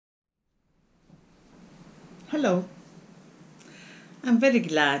Hello. I'm very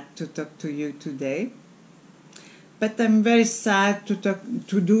glad to talk to you today, but I'm very sad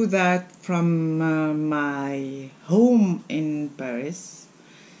to do that from my home in Paris,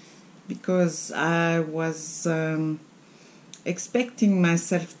 because I was expecting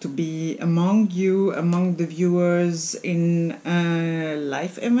myself to be among you, among the viewers in a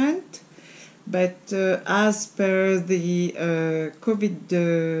live event, but as per the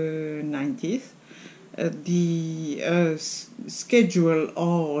COVID-19, the schedule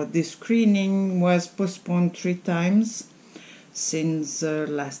or the screening was postponed 3 times since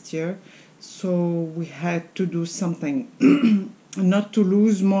last year, so we had to do something not to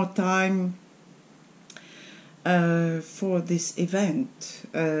lose more time for this event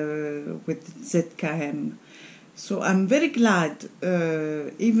with ZKM. So I'm very glad,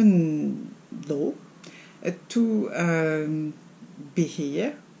 even though, to be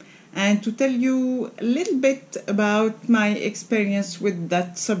here and to tell you a little bit about my experience with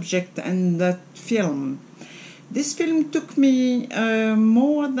that subject and that film. This film took me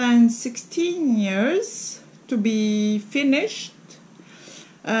more than 16 years to be finished,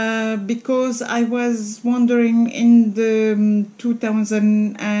 because I was wondering in the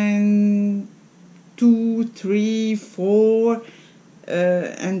 2002, 3, 4,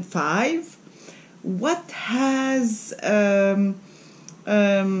 and 5, what has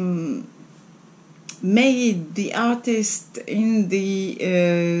made the artist in the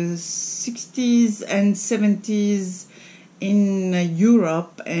 60s and 70s in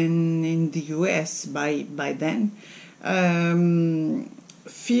Europe and in the US by then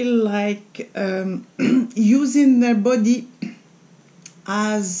feel like using their body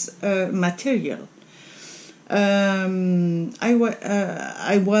as material. I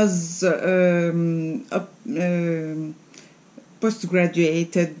was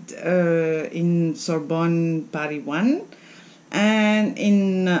postgraduated in Sorbonne Paris 1 and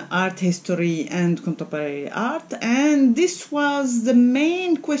in art history and contemporary art, and this was the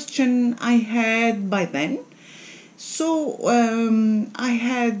main question I had by then. So I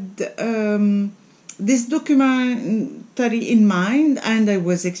had this documentary in mind, and I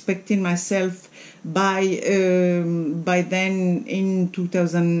was expecting myself by then in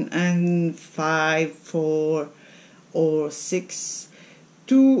 2005, 4 or 6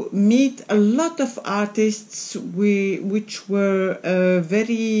 to meet a lot of artists which were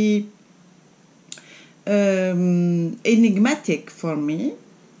very enigmatic for me,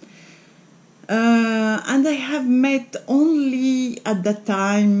 and I have met only at that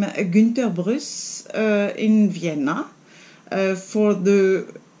time Gunter Brus in Vienna for the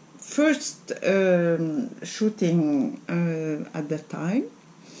first shooting at that time,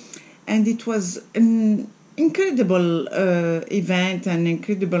 and it was an incredible event, an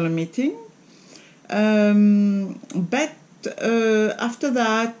incredible meeting, but after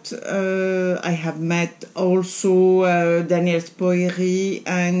that I have met also Daniel Spoeri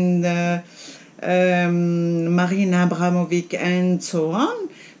and Marina Abramovic and so on,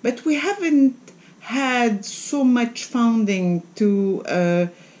 but we haven't had so much funding to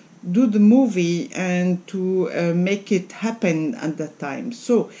do the movie and to make it happen at that time.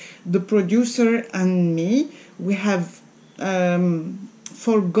 So the producer and me, we have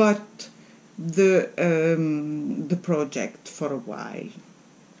forgot the project for a while.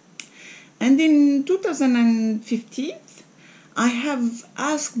 And in 2015, I have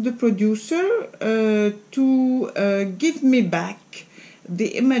asked the producer to give me back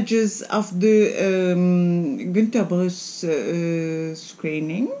the images of the Gunter Brus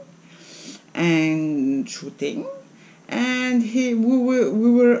screening and shooting, and we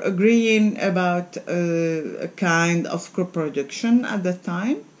were agreeing about a kind of co-production at the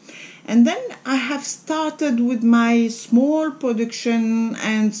time. And then I have started with my small production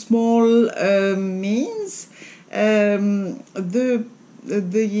and small means the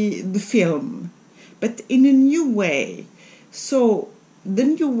film, but in a new way. So the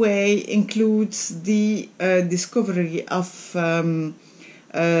new way includes the discovery of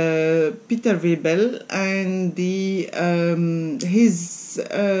Peter Weibel and his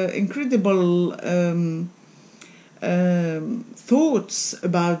incredible thoughts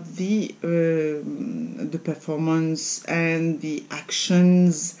about the performance and the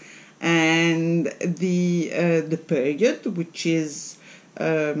actions and the period, which is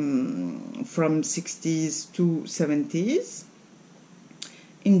from 60s to 70s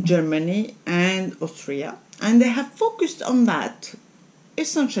in Germany and Austria, and they have focused on that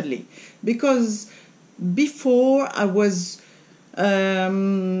essentially because before I was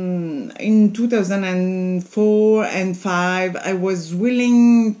in 2004 and 5 I was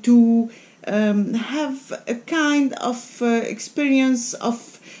willing to have a kind of experience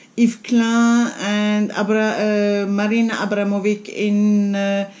of Yves Klein and Marina Abramovic in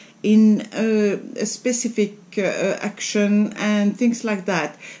a specific action and things like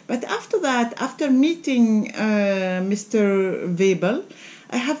that. But after that, after meeting Mr. Weibel,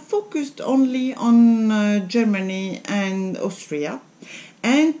 I have focused only on Germany and Austria,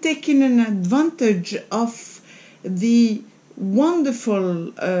 and taken an advantage of the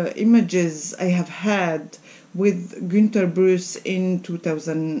wonderful images I have had with Gunter Brus in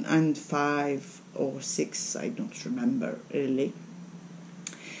 2005 or 6, I don't remember really.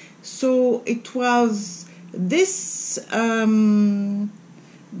 So it was this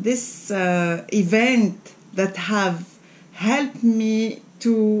event that have helped me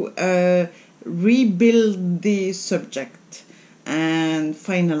to rebuild the subject and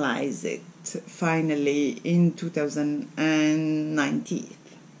finalize it finally in 2019.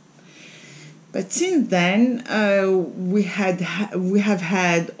 But since then, we have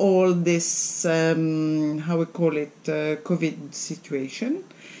had all this how we call it COVID situation,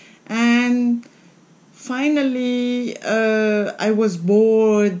 and finally I was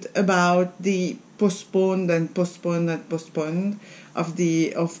bored about the postponed of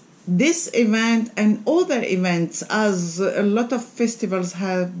this event and other events, as a lot of festivals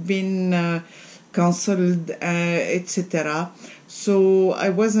have been cancelled, etc. So I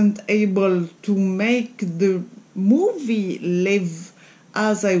wasn't able to make the movie live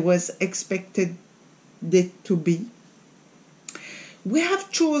as I was expected it to be. We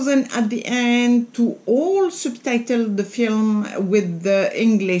have chosen at the end to all subtitle the film with the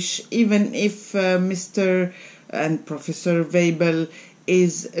English, even if Mr. and Professor Weibel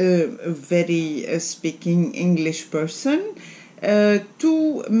is a very speaking English person,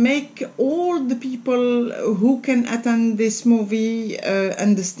 to make all the people who can attend this movie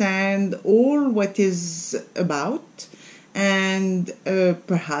understand all what is about, and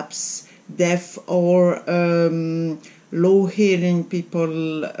perhaps deaf or low-hearing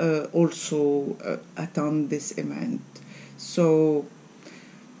people also attend this event. So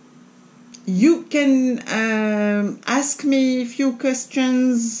you can ask me a few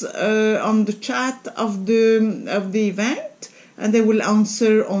questions on the chat of the event, and I will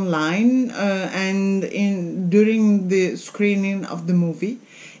answer online and during the screening of the movie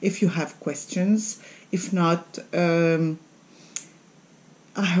if you have questions. If not, I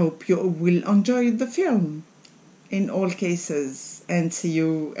hope you will enjoy the film in all cases, and see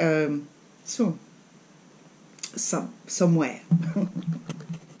you soon somewhere.